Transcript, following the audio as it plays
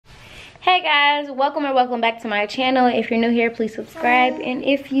Hey guys, welcome or welcome back to my channel. If you're new here, please subscribe, and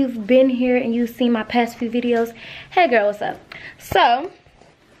if you've been here and you've seen my past few videos, hey girl, what's up? So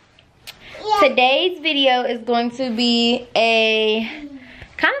today's video is going to be a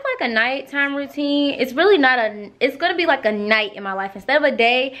kind of like a nighttime routine. It's really not it's gonna be like a night in my life. Instead of a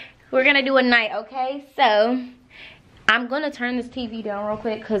day, we're gonna do a night. Okay, so I'm gonna turn this TV down real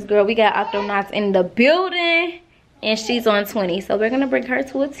quick because girl, we got Octonauts in the building and she's on 20, so we're gonna bring her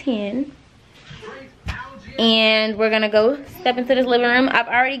to a 10 and we're gonna go step into this living room. I've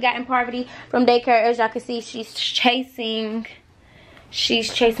already gotten Parvati from daycare. As y'all can see, she's chasing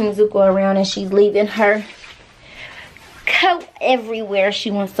Zuko around and she's leaving her coat everywhere. She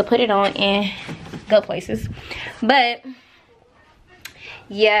wants to put it on and go places. But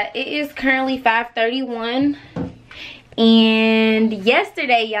yeah, it is currently 5:31. And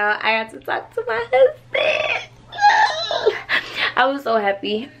yesterday, y'all, I had to talk to my husband. I was so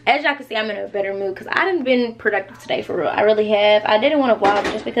happy. As y'all can see, I'm in a better mood because I done been productive today, for real. I really have. I didn't want to vlog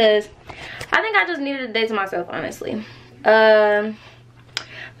just because I think I just needed a day to myself, honestly. But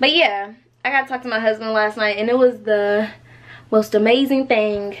yeah, I got to talk to my husband last night and it was the most amazing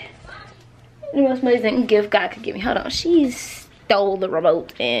thing, the most amazing gift God could give me. Hold on, she stole the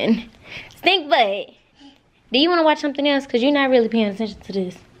remote and stink butt. Do you want to watch something else? Because you're not really paying attention to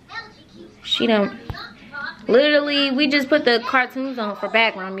this. She don't. Literally, we just put the cartoons on for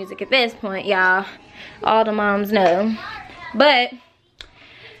background music at this point, y'all. All the moms know. But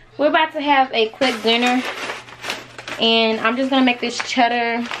we're about to have a quick dinner. And I'm just going to make this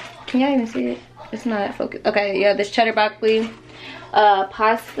cheddar. Can y'all even see it? It's not focused. Okay, yeah, this cheddar broccoli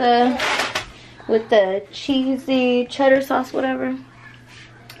pasta with the cheesy cheddar sauce, whatever.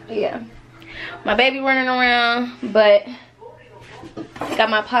 Yeah. My baby running around, but got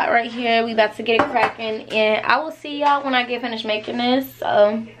my pot right here. We about to get it cracking, and I will see y'all when I get finished making this.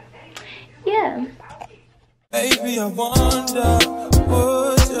 So yeah. Baby, I wonder,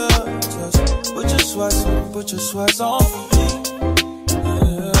 would you just put your sweats on for me?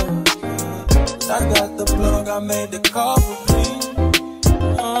 Yeah. I got the plug, I made the call for me.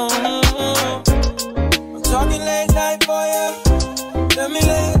 I'm talking late night for you. Let me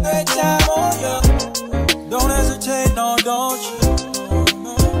lay a great time on you. Don't hesitate, no, don't you?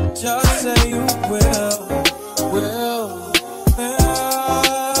 Just say you will.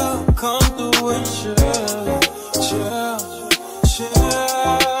 Come through and chill.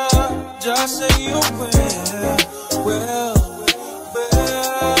 Just say you will.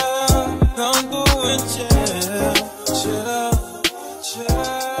 Come through and chill.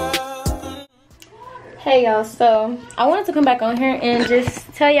 Hey y'all, so I wanted to come back on here and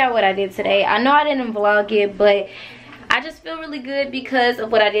just tell y'all what I did today. I know I didn't vlog it, but I just feel really good because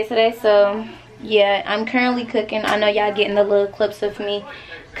of what I did today. So yeah, I'm currently cooking. I know y'all getting the little clips of me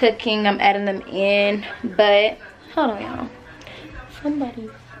cooking. I'm adding them in, but hold on y'all,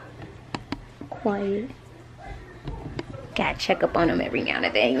 somebody's quiet. Gotta check up on them every now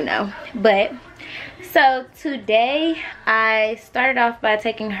and then, you know. But so today I started off by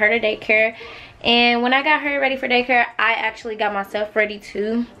taking her to daycare, and when I got her ready for daycare, I actually got myself ready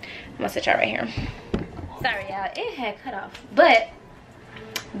too. I'm gonna sit y'all right here. Sorry y'all, it had cut off. But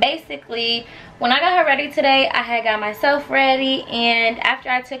basically, when I got her ready today, I had got myself ready, and after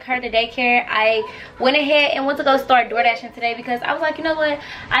I took her to daycare, I went ahead and went to go start DoorDashing today because I was like, you know what,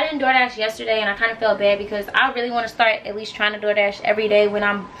 I didn't DoorDash yesterday and I kind of felt bad because I really want to start at least trying to DoorDash every day when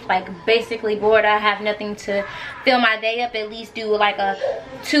I'm like basically bored. I have nothing to fill my day up, at least do like a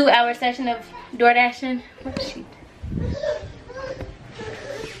 2-hour session of DoorDashing. Where's she?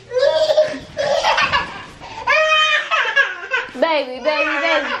 Baby.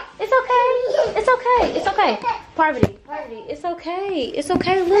 It's okay. Parvati, it's okay. It's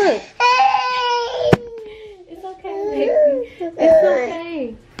okay, look. It's okay,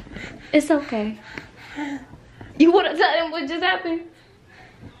 baby. It's okay. You wanna tell them what just happened?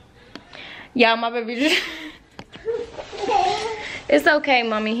 Y'all, my baby just It's okay,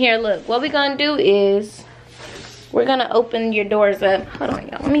 mommy. Here, look. What we gonna do is we're gonna open your doors up. Hold on,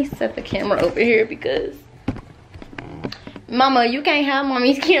 y'all. Let me set the camera over here because Mama, you can't have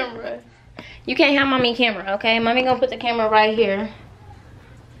mommy's camera. You can't have mommy's camera, okay? Mommy gonna put the camera right here.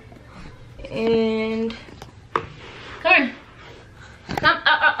 And come here.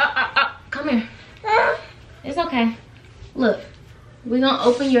 Come here. It's okay. Look, we're gonna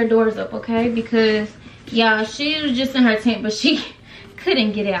open your doors up, okay? Because y'all, she was just in her tent, but she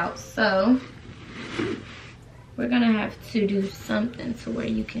couldn't get out. So we're gonna have to do something to where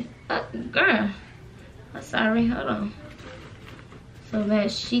you can girl. I'm sorry, hold on. So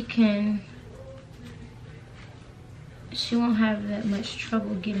that she can she won't have that much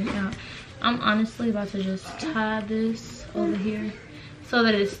trouble getting out. I'm honestly about to just tie this over here so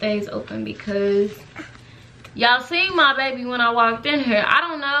that it stays open, because y'all seen my baby when I walked in here. I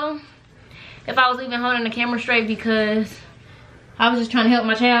don't know if I was even holding the camera straight because I was just trying to help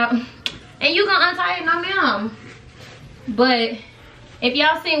my child. And you gonna untie it? No, ma'am. But if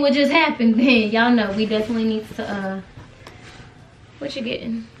y'all seen what just happened, then y'all know we definitely need to, what you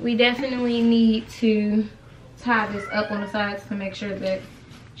getting? We definitely need to tie this up on the sides to make sure that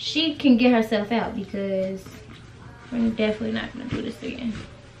she can get herself out, because we're definitely not gonna do this again.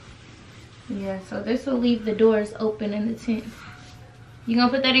 Yeah, so this will leave the doors open in the tent. You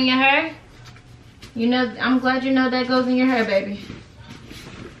gonna put that in your hair? You know, I'm glad you know that goes in your hair, baby.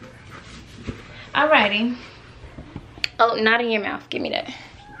 Alrighty. Oh, not in your mouth. Give me that.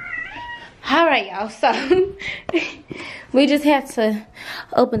 Alright, y'all. So, we just had to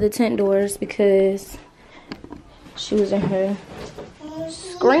open the tent doors because she was in here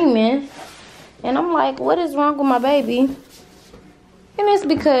screaming. And I'm like, what is wrong with my baby? And it's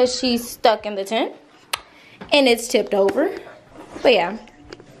because she's stuck in the tent. And it's tipped over. But yeah.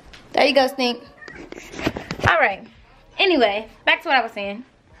 There you go, Stink. Alright. Anyway, back to what I was saying.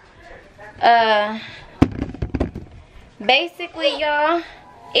 Basically, y'all,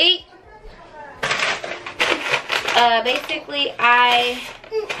 basically,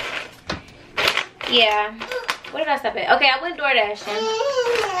 yeah, what did I stop at? Okay, I went door dashing.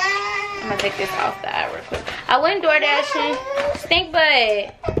 I'm gonna take this off the eye real quick. I went door dashing. Stink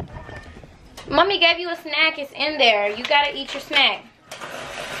butt. Mommy gave you a snack, it's in there. You gotta eat your snack.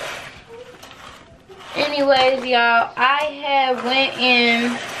 Anyways, y'all, I have went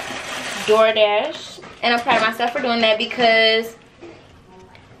in DoorDash. And I'm proud of myself for doing that because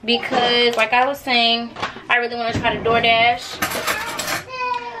like I was saying, I really want to try to DoorDash.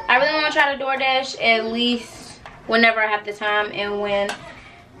 I really want to try to DoorDash at least whenever I have the time, and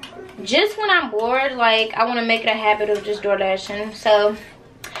just when I'm bored, like I want to make it a habit of just DoorDashing. So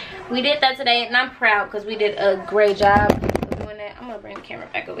we did that today, and I'm proud because we did a great job of doing that. I'm gonna bring the camera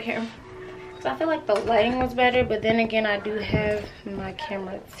back over here. So I feel like the lighting was better, but then again, I do have my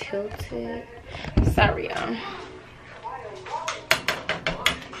camera tilted. Sorry, y'all.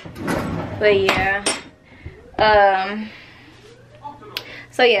 But yeah.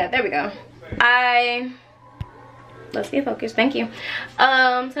 So yeah, there we go. Let's get focused. Thank you.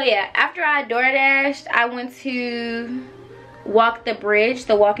 So yeah, after I DoorDashed, I went to walk the bridge,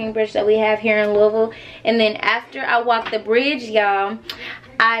 the walking bridge that we have here in Louisville. And then after I walked the bridge, y'all,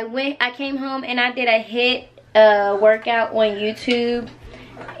 I came home and I did a HIIT workout on YouTube.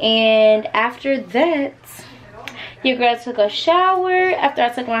 And after that, your girl took a shower. After I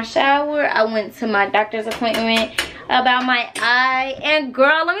took my shower, I went to my doctor's appointment about my eye. And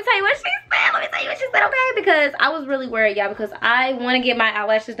girl, let me tell you what she said. Let me tell you what she said, okay? Because I was really worried, y'all, because I want to get my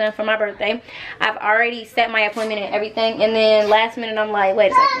eyelashes done for my birthday. I've already set my appointment and everything. And then last minute, I'm like,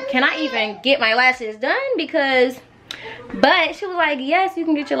 wait a second. Can I even get my lashes done? But she was like, yes, you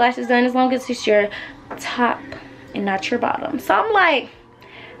can get your lashes done as long as it's your top and not your bottom. So I'm like,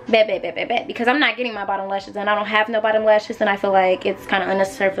 bet, because I'm not getting my bottom lashes done. I don't have no bottom lashes, and I feel like it's kind of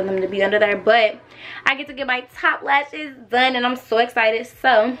unnecessary for them to be under there. But I get to get my top lashes done, and I'm so excited.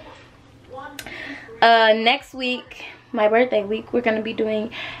 So next week, my birthday week, we're gonna be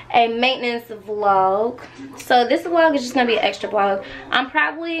doing a maintenance vlog. So this vlog is just gonna be an extra vlog.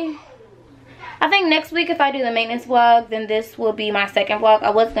 I think next week, if I do the maintenance vlog, then this will be my second vlog.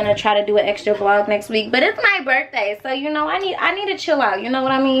 I was gonna try to do an extra vlog next week, but it's my birthday, so you know I need to chill out. You know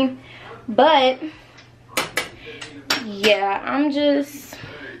what I mean? But yeah,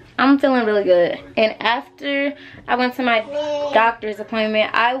 I'm feeling really good. And after I went to my doctor's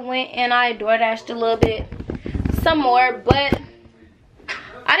appointment, I went and I DoorDashed a little bit, some more, but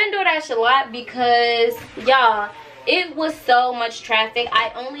I didn't DoorDash a lot because y'all, it was so much traffic.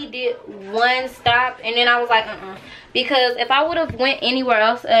 I only did one stop, and then I was like, because if I would have went anywhere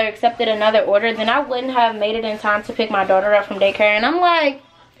else or accepted another order, then I wouldn't have made it in time to pick my daughter up from daycare. And I'm like,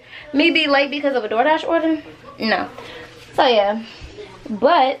 me be late because of a DoorDash order? No. So yeah,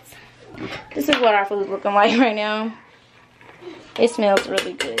 but this is what our food's looking like right now. It smells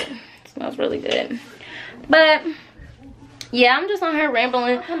really good. It smells really good. But yeah, I'm just on here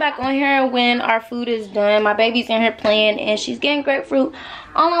rambling. I'll come back on here when our food is done. My baby's in here playing, and she's getting grapefruit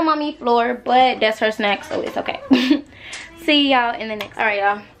all on mommy floor, but that's her snack, so it's okay. See y'all in the next. All right,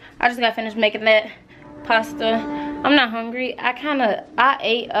 y'all. I just got finished making that pasta. I'm not hungry. I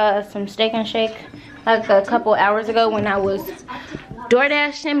ate some steak and shake like a couple hours ago when I was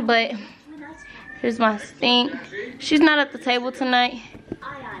DoorDashing, but here's my Stink. She's not at the table tonight.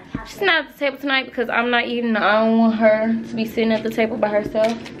 She's not at the table tonight because I'm not eating. I don't want her to be sitting at the table by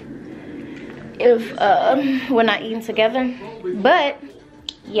herself if we're not eating together. But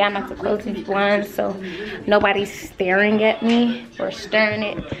yeah, I'm about to close these blinds so nobody's staring at me or staring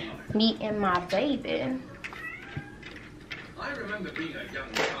at me and my baby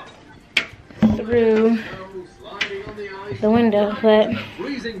through the window. But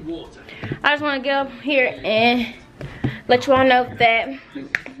I just want to get up here and let you all know that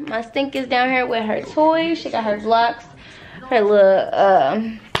my stink is down here with her toys. She got her blocks, her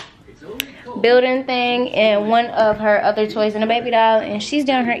little building thing, and one of her other toys and a baby doll, and she's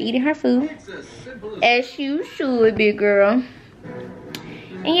down here eating her food as you should, big girl.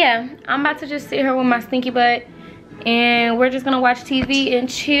 And yeah, I'm about to just sit here with my stinky butt, and we're just gonna watch TV and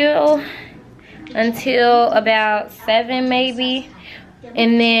chill until about 7 maybe,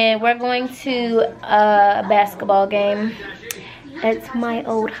 and then we're going to a basketball game at my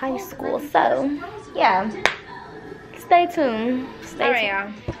old high school. So yeah, stay tuned. All right,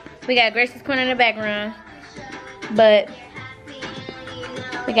 y'all. We got Gracie's Corner in the background, but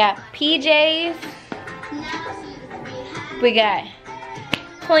we got PJs, we got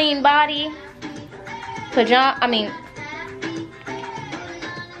clean body,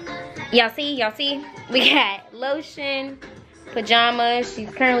 y'all see? We got lotion, pajamas.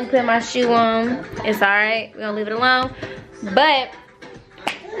 She's currently putting my shoe on. It's alright, we're gonna leave it alone. But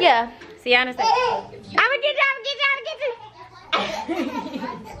yeah, see y'all in a second. I'ma get you.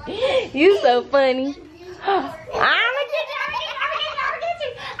 You so funny. I'ma get you.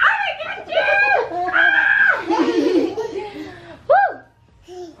 Woo!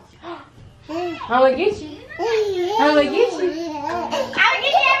 I'ma get you.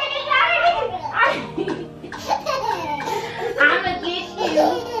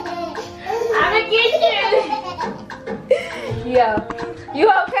 Yo, you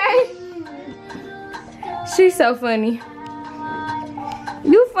okay? She's so funny.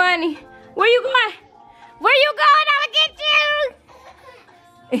 You funny. Where you going? Where you going? I'ma get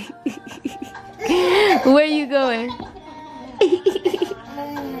you. Where you going?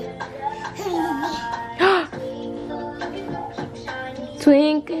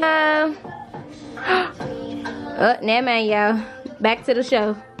 Twinkle. Oh, never mind, y'all. Back to the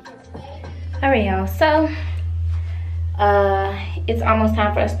show. Alright, y'all. So, it's almost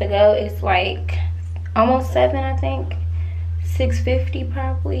time for us to go. It's like almost 7, I think. 6:50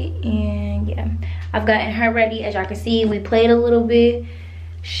 probably. And yeah, I've gotten her ready. As y'all can see, we played a little bit.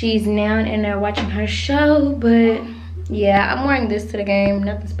 She's now in there watching her show. But yeah, I'm wearing this to the game.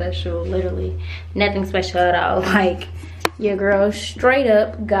 Nothing special. Literally nothing special at all. Like, your girl straight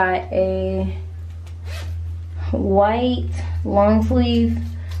up got a white long sleeve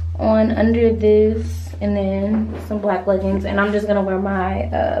on under this, and then some black leggings, and I'm just gonna wear my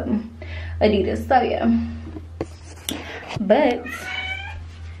Adidas. So yeah. But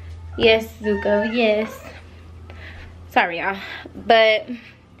yes, Zuko, yes. Sorry, y'all. But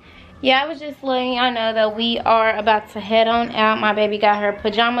yeah, I was just letting y'all know that we are about to head on out. My baby got her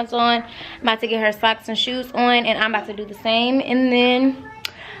pajamas on. I'm about to get her socks and shoes on, and I'm about to do the same. And then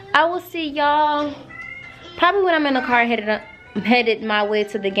I will see y'all probably when I'm in the car headed my way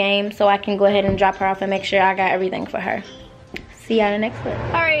to the game, so I can go ahead and drop her off and make sure I got everything for her. See y'all in the next clip.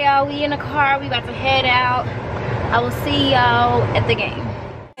 All right, y'all, we in the car. We about to head out. I will see y'all at the game.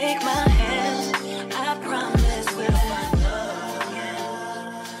 Take my hand, I promise we'll find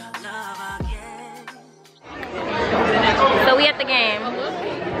love again. So we at the game.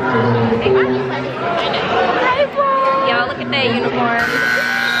 Hey, bro. Y'all, look at that uniform.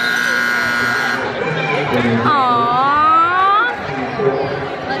 Aww.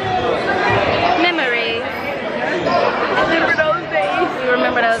 Memories. Remember those days? We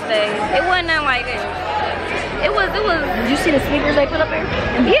remember those days. It wasn't nothing like this. It was. Did you see the sneakers they put up there?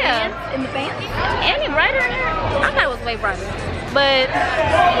 Yeah. In the pants? And it brighter in here. I thought it was way brighter. But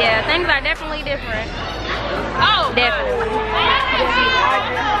yeah, things are definitely different. Oh, definitely.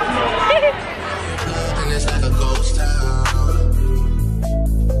 And it's like a ghost town.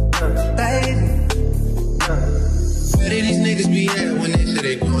 Baby. Where did these niggas be at when they say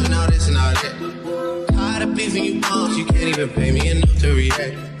they doing all this and all that? Tired of beefing you punks, you can't even pay me enough to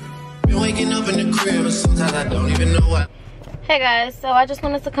react. Been waking up in the crib, and sometimes I don't even know what. Hey guys, so I just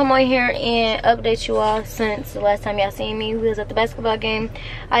wanted to come on here and update you all since the last time y'all seen me. We was at the basketball game.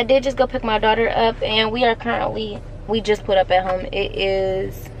 I did just go pick my daughter up, and we are currently, we just put up at home.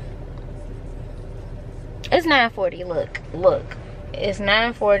 It's 9:40. Look, it's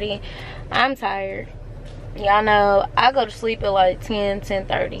 9:40. I'm tired. Y'all know I go to sleep at like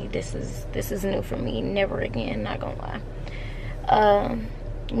 10:30. This is new for me. Never again, not gonna lie.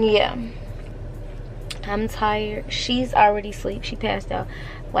 yeah, I'm tired. She's already asleep. She passed out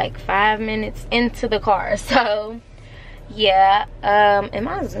like 5 minutes into the car. So yeah, am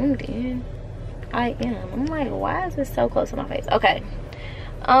I zoomed in? I am. I'm like, why is this so close to my face? Okay.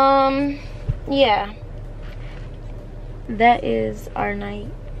 Yeah, that is our night.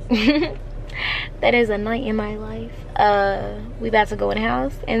 That is a night in my life. We about to go in the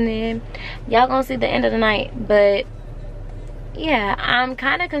house, and then y'all gonna see the end of the night. But yeah, I'm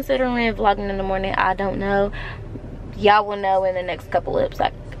kind of considering vlogging in the morning. I don't know. Y'all will know in the next couple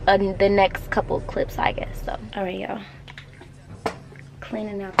clips, I guess. So all right, y'all,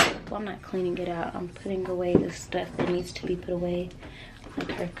 cleaning out well, I'm not cleaning it out, I'm putting away the stuff that needs to be put away,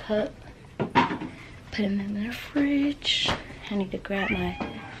 like her cup, putting them in the fridge. I need to grab my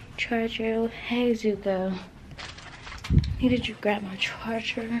charger. Hey Zuko, needed you grab my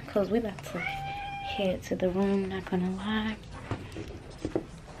charger because we about to head to the room, not gonna lie.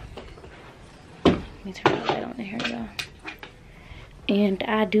 Let me turn the light on in here, y'all. And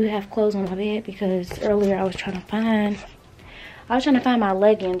I do have clothes on my bed because earlier I was trying to find my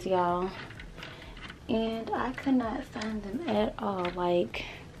leggings, y'all, and I could not find them at all. Like,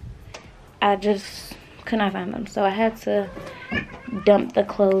 I just could not find them, so I had to dump the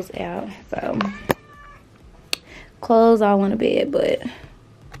clothes out. So clothes all on the bed, but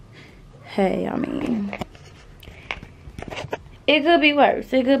hey, I mean, it could be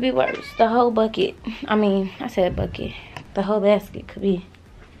worse. It could be worse. The whole bucket, I mean, I said bucket, the whole basket could be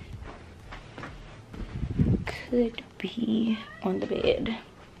on the bed.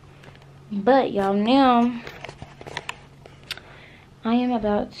 But y'all, now I am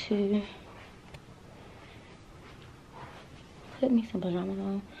about to put me some pajamas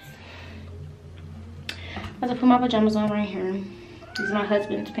on. I'm about to put my pajamas on right here. These are my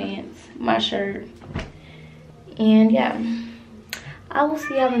husband's pants, my shirt, and yeah, I will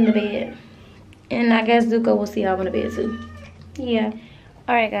see y'all in the bed, and I guess Zuko will see y'all in the bed too. Yeah.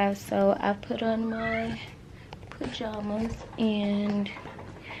 All right, guys, so I put on my pajamas, and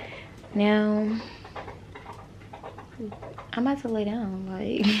now I'm about to lay down.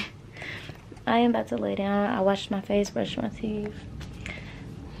 Like, I am about to lay down. I washed my face, brushed my teeth.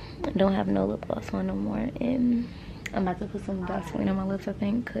 I don't have no lip gloss on no more, and I'm about to put some Vaseline on my lips, I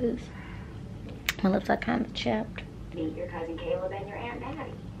think, because my lips are kind of chapped. Meet your cousin Caleb and your Aunt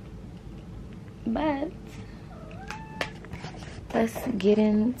Maddie. But let's get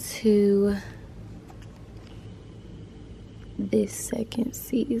into this second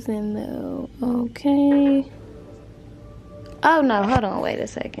season, though. Okay. Oh no, hold on, wait a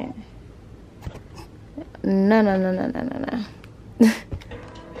second. No. No.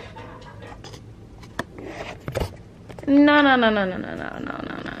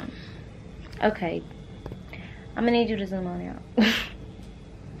 Okay, I'm gonna need you to zoom on out.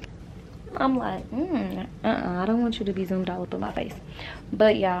 I'm like, I don't want you to be zoomed all up in my face.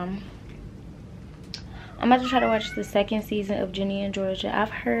 But y'all, I'm about to try to watch the second season of Ginny and Georgia. I've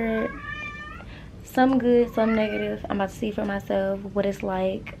heard some good, some negative. I'm about to see for myself what it's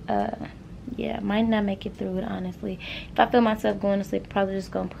like. Yeah, might not make it through it, honestly. If I feel myself going to sleep, probably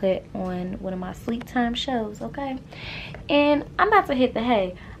just gonna put on one of my sleep time shows, okay? And I'm about to hit the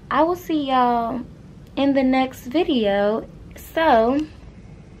hay. I will see y'all in the next video. So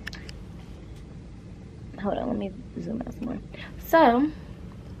hold on, let me zoom out some more. So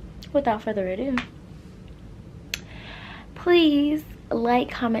without further ado, please like,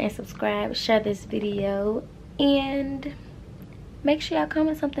 comment, and subscribe. Share this video, and make sure y'all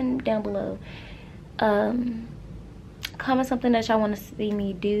comment something down below. Comment something that y'all want to see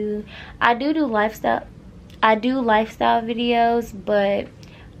me do. I do lifestyle videos, but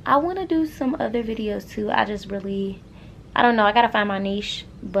I want to do some other videos too. I don't know, I gotta find my niche.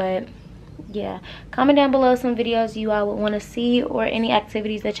 But yeah, comment down below some videos you all would want to see, or any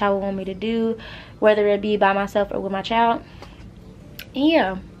activities that y'all would want me to do, whether it be by myself or with my child. And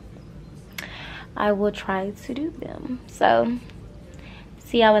yeah, I will try to do them. So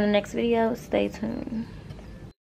see y'all in the next video. Stay tuned.